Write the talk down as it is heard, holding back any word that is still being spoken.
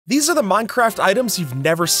These are the Minecraft items you've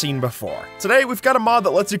never seen before. Today, we've got a mod that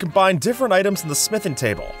lets you combine different items in the smithing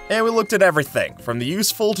table. And we looked at everything, from the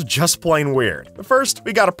useful to just plain weird. But first,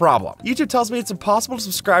 we got a problem. YouTube tells me it's impossible to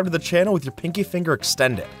subscribe to the channel with your pinky finger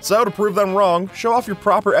extended. So to prove them wrong, show off your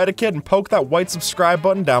proper etiquette and poke that white subscribe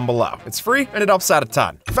button down below. It's free and it helps out a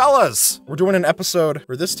ton. Fellas, we're doing an episode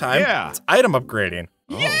for this time. It's item upgrading.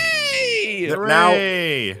 Yay! Now,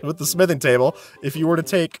 with the smithing table, if you were to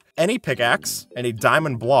take any pickaxe and a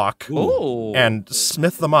diamond block and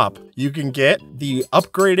smith them up, you can get the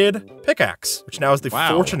upgraded pickaxe, which now is the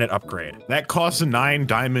fortunate upgrade. That costs 9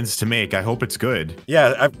 diamonds to make. I hope it's good.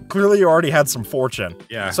 Yeah, clearly you already had some fortune.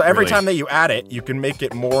 Yeah. So every time that you add it, you can make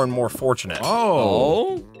it more and more fortunate.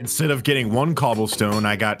 Oh. Instead of getting 1 cobblestone,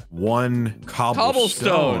 I got 1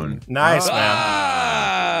 cobblestone. Nice,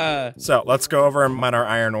 man. So let's go over and mine our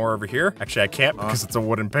iron ore over here. Actually, I can't because it's a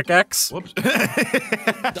wooden pickaxe. Whoops.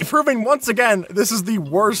 Proving once again, this is the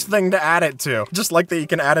worst thing to add it to. Just like that you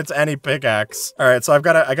can add it to any pickaxe. All right, so I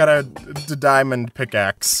got a diamond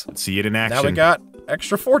pickaxe. Let's see it in action. Now we got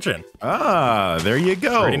extra fortune. Ah, there you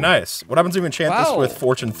go. Pretty nice. What happens if we enchant this with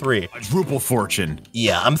fortune 3? Quadruple fortune.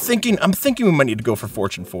 Yeah, I'm thinking we might need to go for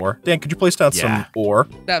fortune 4. Dan, could you place down some ore?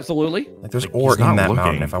 Absolutely. Like there's ore in that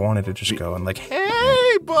mountain if I wanted to just go and like,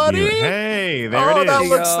 hey, buddy. Hey, there it is.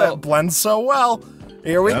 That blends so well.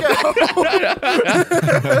 Here we go.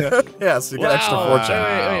 Yes, you get extra fortune.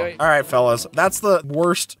 Wait. All right, fellas, that's the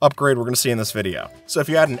worst upgrade we're gonna see in this video. So if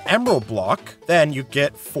you add an emerald block, then you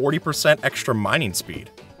get 40% extra mining speed.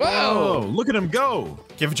 Whoa, look at him go.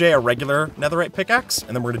 Give Jay a regular netherite pickaxe,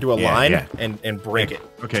 and then we're gonna do a line and break it.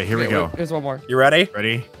 Okay, here we go. Here's one more. You ready?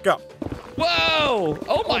 Ready? Go. Whoa!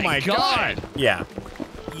 Oh my god. Yeah.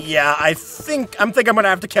 Yeah, I'm gonna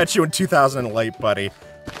have to catch you in 2000 late, buddy.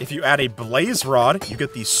 If you add a blaze rod, you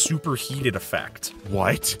get the superheated effect.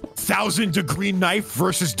 What? 1000-degree knife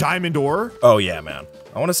versus diamond ore? Oh yeah, man.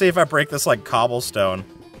 I want to see if I break this like cobblestone.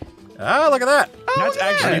 Ah, look at that. That's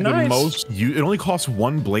actually nice. the most. It only costs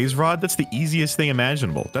 1 blaze rod. That's the easiest thing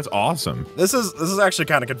imaginable. That's awesome. This is actually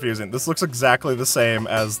kind of confusing. This looks exactly the same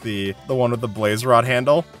as the one with the blaze rod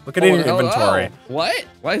handle. Look at it in your inventory. What?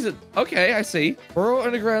 Why is it? Okay, I see. Burrow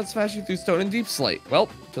underground, smashing through stone and deep slate. Well,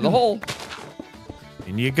 to the hole.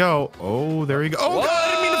 In you go. Oh, there you go. Oh, God, I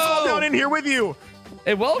didn't mean to fall down in here with you.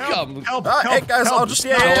 Hey, welcome. Help, hey, guys, I'll just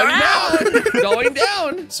Going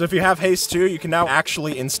down. So if you have haste 2, you can now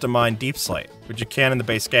actually insta-mine deep slate, which you can in the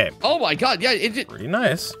base game. Oh my god, yeah, it Pretty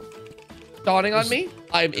nice. dawning on me.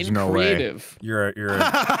 I'm in creative. You're a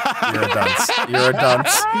dunce. You're a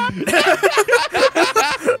dunce.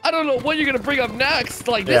 I don't know what you're gonna bring up next.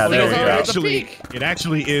 Like this there thing's we go. already at the peak. It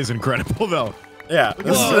actually is incredible, though. Yeah,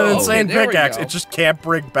 this is an insane there we pickaxe. go. It just can't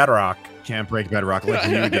break bedrock. Can't break bedrock like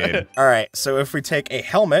you did. All right, so if we take a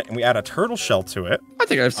helmet and we add a turtle shell to it, I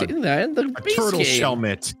think I've seen that in the base Turtle game.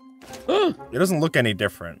 shellmet. it doesn't look any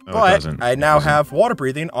different. Oh, but it doesn't. I now have water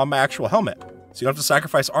breathing on my actual helmet, so you don't have to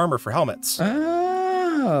sacrifice armor for helmets.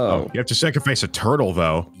 Oh. You have to sacrifice a turtle,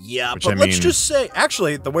 though. Yeah, which but I let's mean- just say,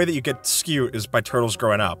 actually, the way that you get skewed is by turtles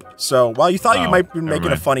growing up. So while you thought you might be never making a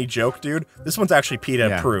mind. funny joke, dude, this one's actually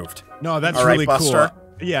PETA approved. No, that's All right, really Buster? cool.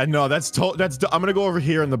 Yeah, no, I'm gonna go over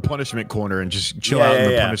here in the punishment corner and just chill out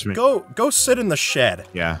in the punishment. Go sit in the shed.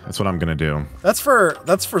 Yeah, that's what I'm gonna do. That's for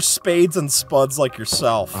spades and spuds like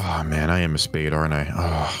yourself. Oh man, I am a spade, aren't I?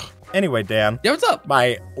 Oh. Anyway, Dan. Yeah, what's up?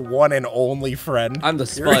 My one and only friend. I'm the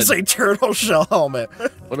Here is spud. a turtle shell helmet.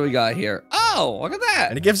 What do we got here? Oh, look at that.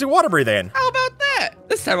 And it gives you water breathing. How about that?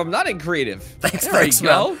 This time I'm not in creative. Thanks, there you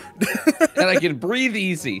go. And I can breathe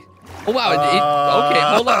easy. Oh, wow. Okay,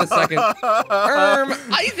 hold on a second.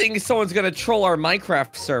 I think someone's going to troll our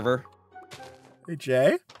Minecraft server. Hey,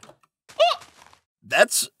 Jay.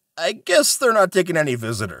 I guess they're not taking any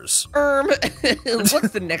visitors. What's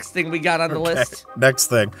the next thing we got on the list? Next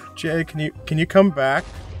thing. Jay, can you come back?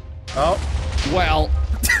 Oh. Well.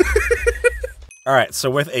 All right,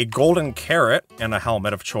 so with a golden carrot and a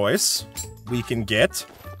helmet of choice, we can get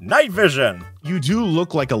night vision. You do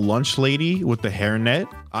look like a lunch lady with the hairnet.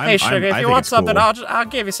 Hey, Sugar, if you want something, I'll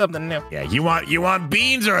give you something new. Yeah, you want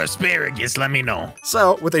beans or asparagus? Let me know.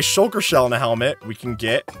 So with a shulker shell and a helmet, we can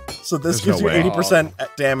get. So this gives you 80%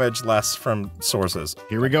 damage less from sources.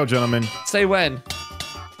 Here we go, gentlemen. Say when.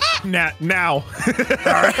 Now.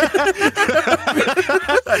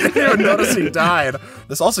 I didn't even notice he died.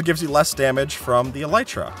 This also gives you less damage from the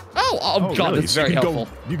elytra. Oh God, really? that's So very helpful.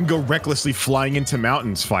 You can go recklessly flying into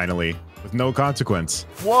mountains finally. with no consequence.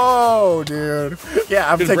 Whoa, dude.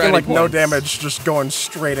 Yeah, I'm Good taking brownie like no points. damage, just going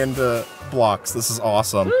straight into blocks. This is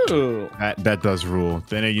awesome. Ooh. That does rule.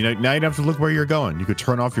 Then you know now you don't have to look where you're going. You could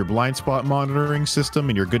turn off your blind spot monitoring system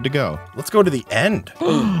and you're good to go. Let's go to the end.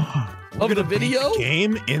 Of the video?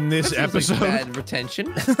 Game in this That seems like episode. bad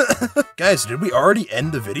retention. Guys, did we already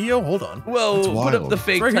end the video? Hold on. Whoa, That's put up wild. the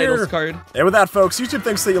fake Right titles here. card. And with that, folks, YouTube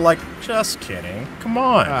thinks that you like. Just kidding. Come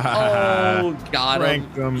on. Oh, got him.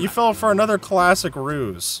 Rank them. You fell for another classic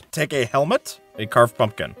ruse. Take a helmet, a carved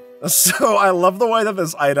pumpkin. So I love the way that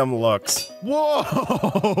this item looks.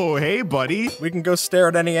 Whoa! Hey, buddy. We can go stare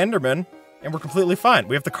at any Enderman, and we're completely fine.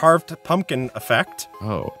 We have the carved pumpkin effect,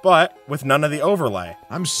 Oh, but with none of the overlay.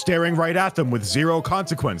 I'm staring right at them with zero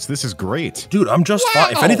consequence. This is great. Dude, I'm just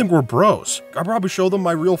fine. If Wow. anything, we're bros. I'd probably show them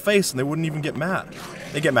my real face, and they wouldn't even get mad.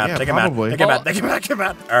 They get mad. Yeah, they get mad. probably. They get mad. They get mad. Get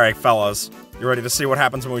mad. All right, fellas. You ready to see what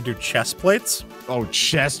happens when we do chest plates? Oh,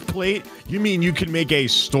 chest plate? You mean you can make a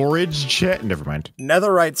storage chest? Never mind.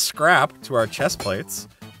 Netherite scrap to our chest plates.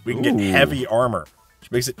 We can get Ooh. heavy armor,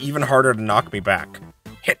 which makes it even harder to knock me back.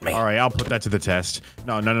 Hit me. All right, I'll put that to the test.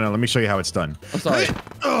 No. Let me show you how it's done. I'm sorry.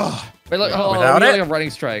 Ugh. Wait, look, hold on. Without We it? got like a running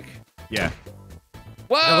strike. Yeah.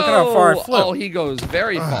 Whoa! look at how far it flew. Oh, he goes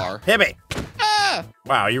very far. Hit me. Ah!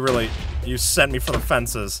 Wow, you sent me for the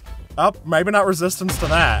fences. Oh, maybe not resistance to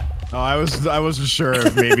that. Oh, I wasn't sure.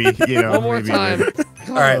 If maybe you know. One more maybe time.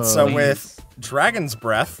 All right, so Please. with Dragon's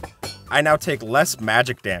Breath, I now take less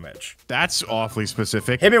magic damage. That's awfully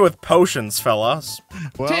specific. Hit me with potions, fellas.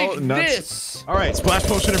 Well, Take nuts. this. All right, splash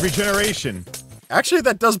potion of regeneration. Actually,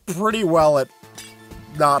 that does pretty well at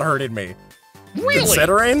not hurting me. Really?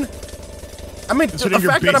 Considering, I mean, the Considering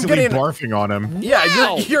you're fact that I'm basically getting, barfing on him. yeah,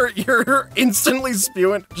 Wow. you're instantly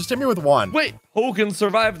spewing. Just hit me with one. Wait, who can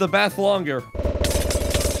survive the bath longer?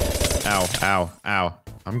 Ow, ow, ow.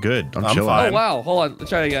 I'm good. I'm I'm chilling. fine. Oh, wow. Hold on. Let's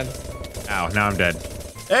try it again. Ow, now I'm dead.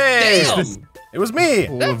 Hey, Damn. it was me.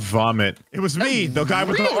 Oh, vomit. It was me, the guy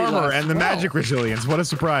with the really armor lasts. and the Wow. magic resilience. What a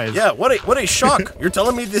surprise. Yeah, what a shock. You're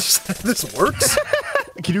telling me this this works?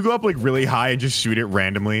 Can you go up like really high and just shoot it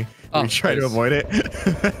randomly? Oh, You try to nice. avoid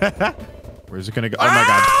it. Where's it gonna go? Oh my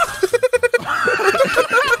god.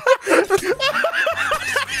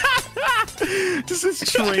 Just this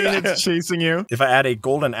train it's chasing you. If I add a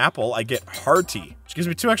golden apple, I get hearty, which gives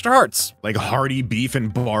me 2 extra hearts. Like hearty beef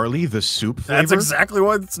and barley, the soup flavor. That's exactly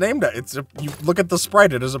what it's named at. You look at the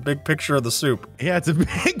sprite, it is a big picture of the soup. Yeah, it's a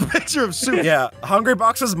big picture of soup. Yeah, Hungry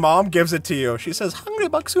Box's mom gives it to you. She says, "Hungry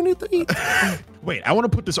Box, who need to eat?" Wait, I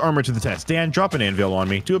want to put this armor to the test. Dan, drop an anvil on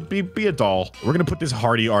me. Be a doll. We're gonna put this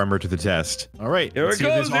hardy armor to the test. All right, Here let's it see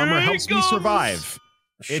if goes, this armor here it helps me goes. survive.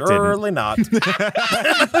 It didn't. Surely not.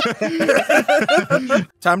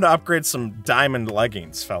 Time to upgrade some diamond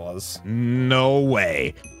leggings, fellas. No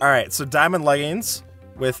way. All right, so diamond leggings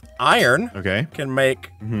with iron Okay. can make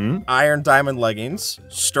Hmm. iron diamond leggings,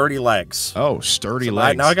 sturdy legs. Oh, sturdy So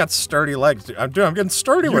legs. now I got sturdy legs. Dude, I'm getting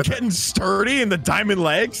sturdy You're with it. getting sturdy in the diamond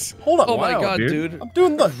legs. Hold on. Oh my wow, god, dude. dude. I'm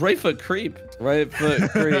doing the. Right foot creep. Right foot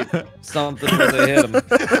creep. Something when they hit him.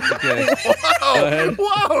 Okay. Go ahead.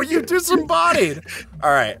 Whoa, you disembodied.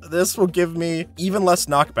 All right, this will give me even less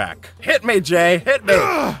knockback. Hit me, Jay. Hit me.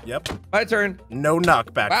 Yep. My turn. No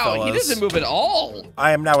knockback, Wow, fellas. he doesn't move at all.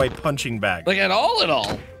 I am now a punching bag. Like at all.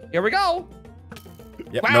 Here we go.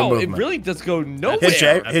 Yep, Wow, no it movement. really does go nowhere.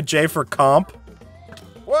 Hit Jay for comp.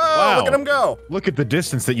 Whoa, Wow. look at him go. Look at the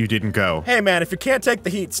distance that you didn't go. Hey man, if you can't take the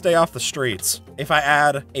heat, stay off the streets. If I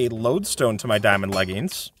add a lodestone to my diamond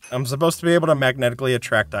leggings, I'm supposed to be able to magnetically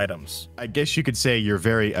attract items. I guess you could say you're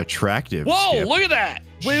very attractive. Whoa, Skip. look at that.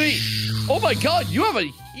 Wait. Oh my god, you have a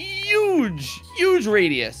huge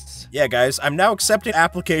radius. Yeah, guys, I'm now accepting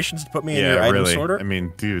applications to put me in your Yeah, item really. sorter. I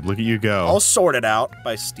mean, dude, look at you go. I'll sort it out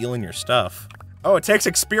by stealing your stuff. Oh, it takes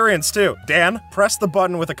experience too. Dan, press the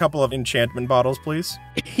button with a couple of enchantment bottles, please.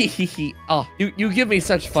 Oh, you give me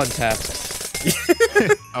such fun tasks.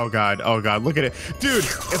 Oh god, look at it. Dude,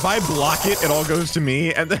 if I block it, it all goes to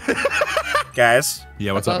me and then Guys,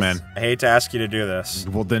 Yeah, what's That's up, us. man? I hate to ask you to do this,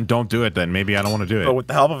 Well, then don't do it then. Maybe I don't want to do but it. with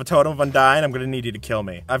the help of a totem of undying, I'm gonna need you to kill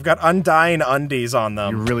me. I've got undying undies on You're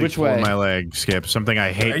them. really Which pulling way? my leg, Skip. Something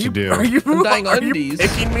I hate Are to you, do. are you, Undying are you undies?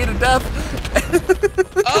 picking me to death?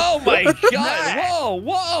 Oh my god!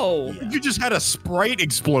 Whoa! You just had a Sprite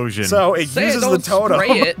explosion. So it Say it, uses the don't totem.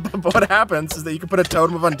 spray it. But what happens is that you can put a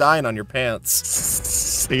totem of undying on your pants.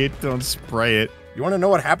 say it, don't spray it. You want to know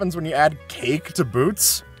what happens when you add cake to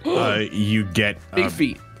boots? You get Big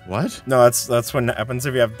feet. What? No, that's when it happens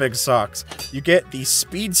if you have big socks. You get the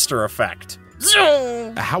speedster effect.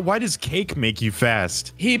 How? Why does cake make you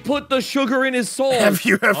fast? He put the sugar in his soul. Have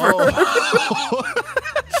you ever? Oh.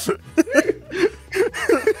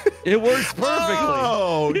 It works perfectly.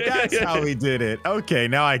 Oh, that's how we did it. Okay,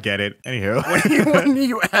 now I get it. Anywho. When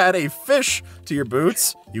you add a fish to your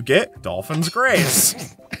boots, you get dolphin's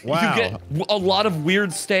grace. Wow. You get a lot of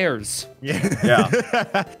weird stares.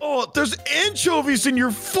 Yeah. Oh, there's anchovies in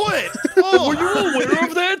your foot. Oh, were you aware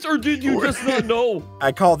of that, or did you just not know?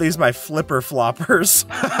 I call these my flipper floppers.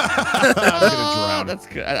 I'm gonna drown. That's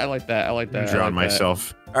good. I like that. I like that. I Drown like that.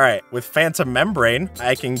 myself. All right, with Phantom Membrane,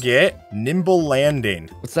 I can get Nimble Landing.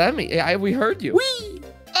 What's that mean? We heard you. Whee!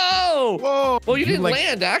 Oh! Whoa. Well, you didn't like-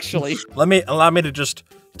 land, actually. Allow me to just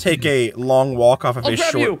take a long walk off of I'll a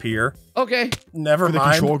grab short you. pier. Okay. Never For the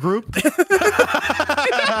mind. control group?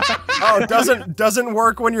 Oh, it doesn't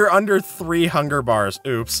work when you're under 3 hunger bars.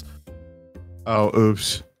 Oops. Oh,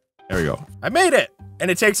 oops. There we go. I made it, and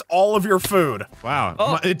it takes all of your food. Wow.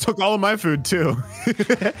 Oh. It took all of my food, too.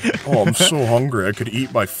 Oh, I'm so hungry. I could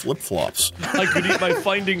eat my flip-flops. I could eat my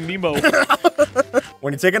Finding Nemo.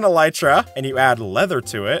 When you take an elytra and you add leather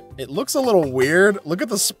to it, it looks a little weird. Look at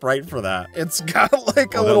the sprite for that. It's got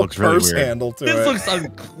like a that little looks really purse weird. handle to This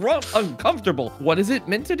it. looks uncomfortable. What is it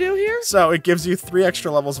meant to do here? So it gives you 3 extra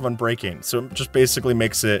levels of unbreaking. So it just basically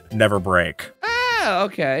makes it never break. Ah,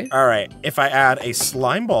 okay. All right, if I add a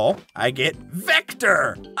slime ball, I get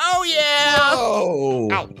Vector. Oh yeah! Oh.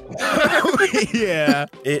 Ow. Yeah.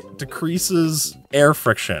 It decreases air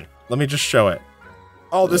friction. Let me just show it.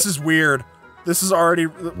 Oh, this is weird. This is already.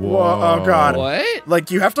 Whoa, oh god. What?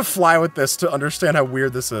 Like you have to fly with this to understand how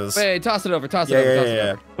weird this is. Wait, toss it over. Toss it Yeah, over. yeah, Toss yeah, it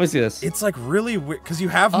over. Let me see this. It's like really weird because you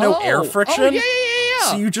have no air friction. Oh, yeah.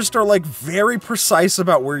 So you just are like very precise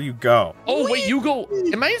about where you go. Oh, wait, you go.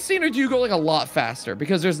 Am I insane or do you go like a lot faster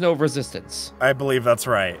because there's no resistance? I believe that's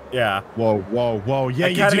right. Yeah. Whoa, whoa, whoa. Yeah,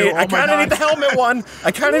 I kinda you do. need, I Oh my kinda need the God. helmet one. I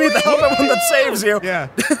kind of need the helmet one that saves you. Yeah.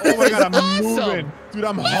 Oh my God, I'm awesome. moving. Dude,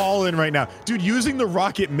 I'm hauling right now. Dude, using the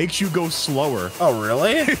rocket makes you go slower. Oh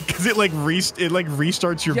really? Because it like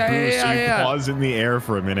restarts your Yeah, boost, yeah, so you yeah. pause in the air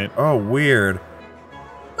for a minute. Oh weird.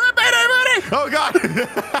 Oh God!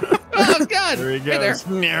 Oh, God. There he Hey there. goes.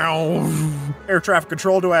 Meow. Air traffic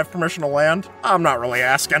control, do I have permission to land? I'm not really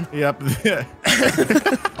asking. Yep.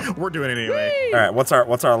 We're doing it anyway. All right, what's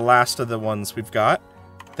our last of the ones we've got?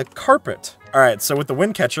 The carpet. All right, so with the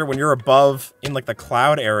wind catcher, when you're above in like the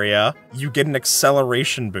cloud area, you get an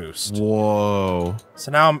acceleration boost. Whoa.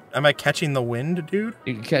 So now am I catching the wind, dude?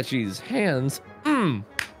 You can catch these hands.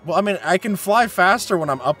 Well, I mean, I can fly faster when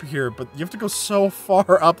I'm up here, but you have to go so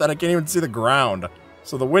far up that I can't even see the ground.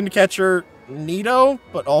 So the wind catcher, neato,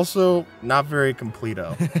 but also not very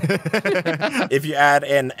completo. If you add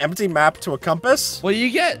an empty map to a compass, What do you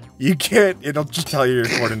get? it'll just tell you your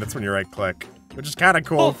coordinates when you right click, which is kind of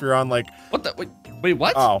cool if you're on like, What the? Wait,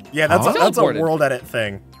 what? oh, yeah, that's Huh? that's a Teleported. world edit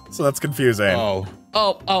thing. So that's confusing. Oh.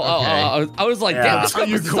 I was like, Yeah. damn, this How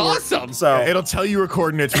you compass is coor- awesome. So It'll tell you your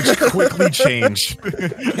coordinates, which quickly change.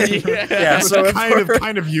 yeah, so if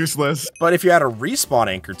kind of useless. but if you add a respawn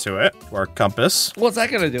anchor to it, or a compass, What's that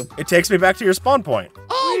gonna do? it takes me back to your spawn point.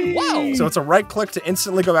 Oh, wow. So it's a right click to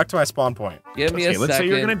instantly go back to my spawn point. Give me Okay, a let's say second.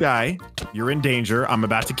 you're gonna die. You're in danger. I'm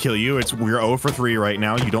about to kill you. We're 0 for 3 right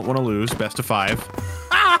now. You don't want to lose. Best of 5.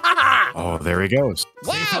 Oh, there he goes.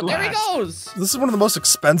 Safe Wow, at there he last. goes. This is one of the most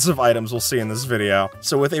expensive items we'll see in this video.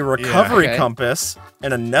 So with a recovery okay. compass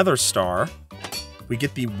and a nether star, we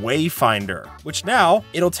get the Wayfinder, which now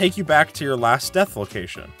it'll take you back to your last death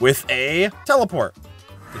location with a teleport.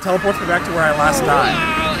 It teleports me back to where I last died.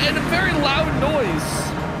 Wow, and a very loud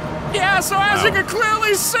noise. Yeah, so as Wow. you can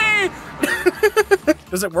clearly see,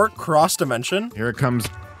 does it work cross dimension? Here it comes.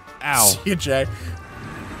 Ow. See you, Jay.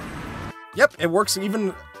 Yep, it works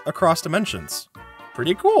even across dimensions.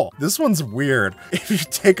 Pretty cool. This one's weird. If you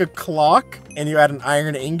take a clock and you add an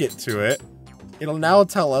iron ingot to it, it'll now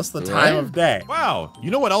tell us the time of day. Wow. You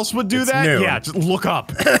know what else would do It's that? noon. Yeah, just look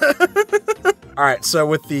up. All right, so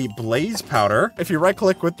with the blaze powder, if you right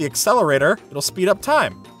click with the accelerator, it'll speed up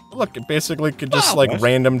time. Look, it basically could just Wow. like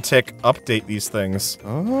random tick update these things.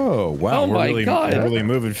 Oh, wow. Oh my God. We're really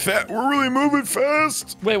moving fast. We're really moving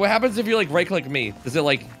fast. Wait, what happens if you like right click me? Does it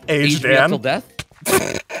like Age me up Dan? till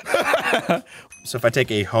death? So if I take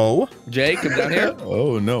a hoe, Jay, come down here.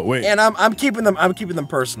 Oh, no. Wait. and I'm keeping them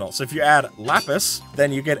personal. So if you add lapis,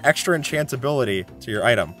 then you get extra enchantability to your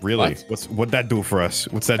item. Really? What? What'd that do for us?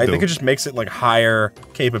 What's that I do? think it just makes it like higher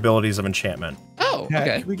capabilities of enchantment. Oh,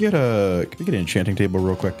 okay. Can we get an enchanting table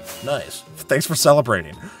real quick? Nice. Thanks for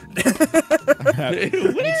celebrating.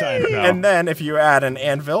 Anytime, pal. And then if you add an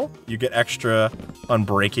anvil, you get extra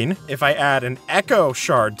unbreaking. If I add an echo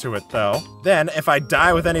shard to it though, then if I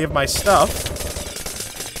die with any of my stuff,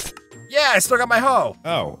 yeah, I still got my hoe.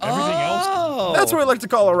 Oh, everything else? That's what we like to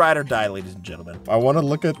call a ride or die, ladies and gentlemen. I want to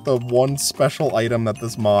look at the one special item that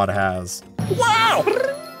this mod has. Wow!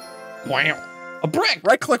 Wow. A brick.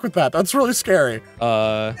 Right click with that. That's really scary.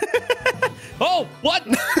 Oh, what?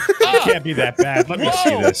 It can't be that bad. Let me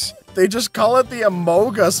see this. They just call it the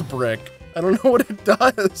Amogus brick. I don't know what it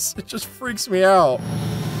does. It just freaks me out.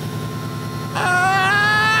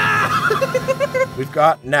 We've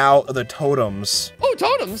got now the totems. Oh,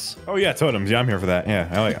 totems. Oh yeah, totems. Yeah, I'm here for that.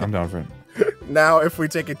 Yeah, I'm down for it. Now, if we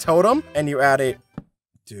take a totem and you add a...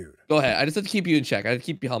 Dude. Go ahead. I just have to keep you in check. I have to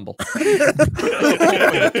keep you humble. Oh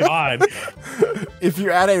my god. If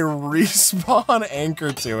you add a respawn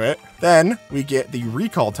anchor to it, then we get the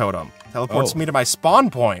recall totem. Teleports me to my spawn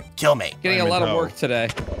point. Kill me. Getting a lot of work today.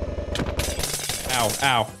 Ow,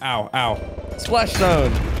 ow, ow, ow. Splash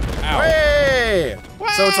zone. Ow. Hey! Wow.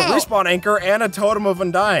 So it's a respawn anchor and a totem of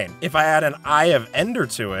Undying. If I add an Eye of Ender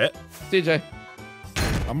to it... DJ.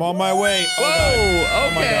 I'm on my way. Whoa,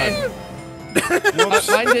 okay.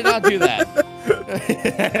 Mine did not do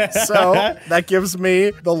that. So that gives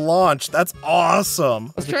me the launch. That's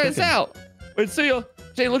awesome. Let's try this out. Wait, see you.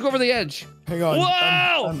 Jay, look over the edge. Hang on.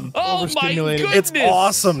 Wow! I'm Oh my overstimulated. goodness! It's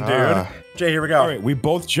awesome, dude. Jay, here we go. All right, we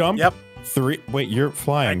both jump. Yep. 3. Wait, you're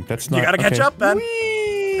flying. That's not. You gotta catch up, then.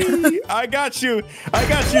 Whee! I got you. I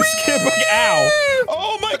got you, Skip. Ow.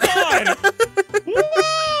 Oh my god.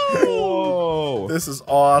 Whoa. This is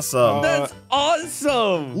awesome. That's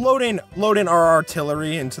awesome. Loading our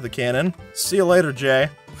artillery into the cannon. See you later, Jay.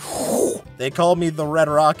 They call me the Red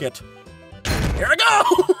Rocket. Here I go!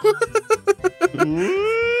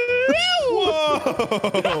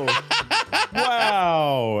 Whoa.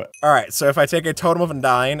 Wow. All right, so if I take a Totem of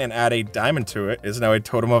Undying and add a diamond to it, is now a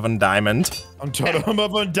Totem of Undiamond. I'm Totem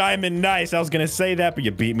of Undiamond. Nice. I was gonna say that, but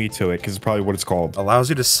you beat me to it because it's probably what it's called. Allows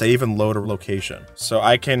you to save and load a location. So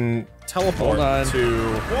I can teleport to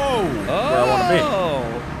Whoa. where I want to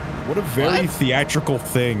be. What a very theatrical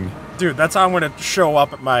thing. Dude, that's how I'm gonna show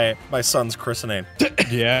up at my son's christening.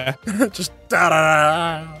 Yeah. Just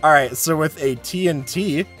da-da-da. All right, so with a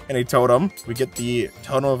TNT and a totem, we get the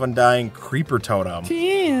Totem of Undying Creeper Totem.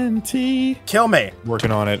 TNT. Kill me.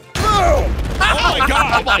 Working on it. Boom! Oh my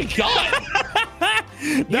god! Oh my god!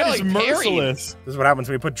 That is merciless. This is what happens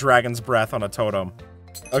when you put Dragon's Breath on a totem.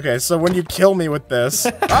 Okay, so when you kill me with this,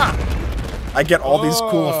 I get all these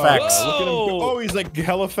cool effects. Look at him go. Oh, he's like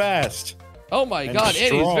hella fast. Oh my god,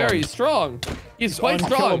 and he's very strong. He's quite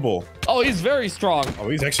unkillable. strong. Oh, he's very strong. Oh,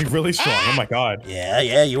 he's actually really strong. Oh my god. Yeah,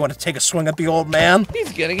 you want to take a swing at the old man?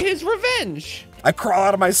 He's getting his revenge. I crawl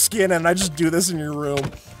out of my skin and I just do this in your room.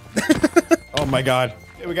 Oh my god.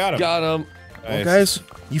 Hey, we got him. Got him. Nice. Well, guys,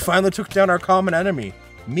 you finally took down our common enemy,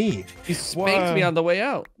 me. He spanked me on the way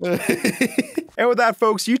out. And with that,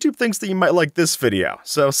 folks, YouTube thinks that you might like this video.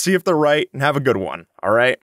 So see if they're right and have a good one, all right?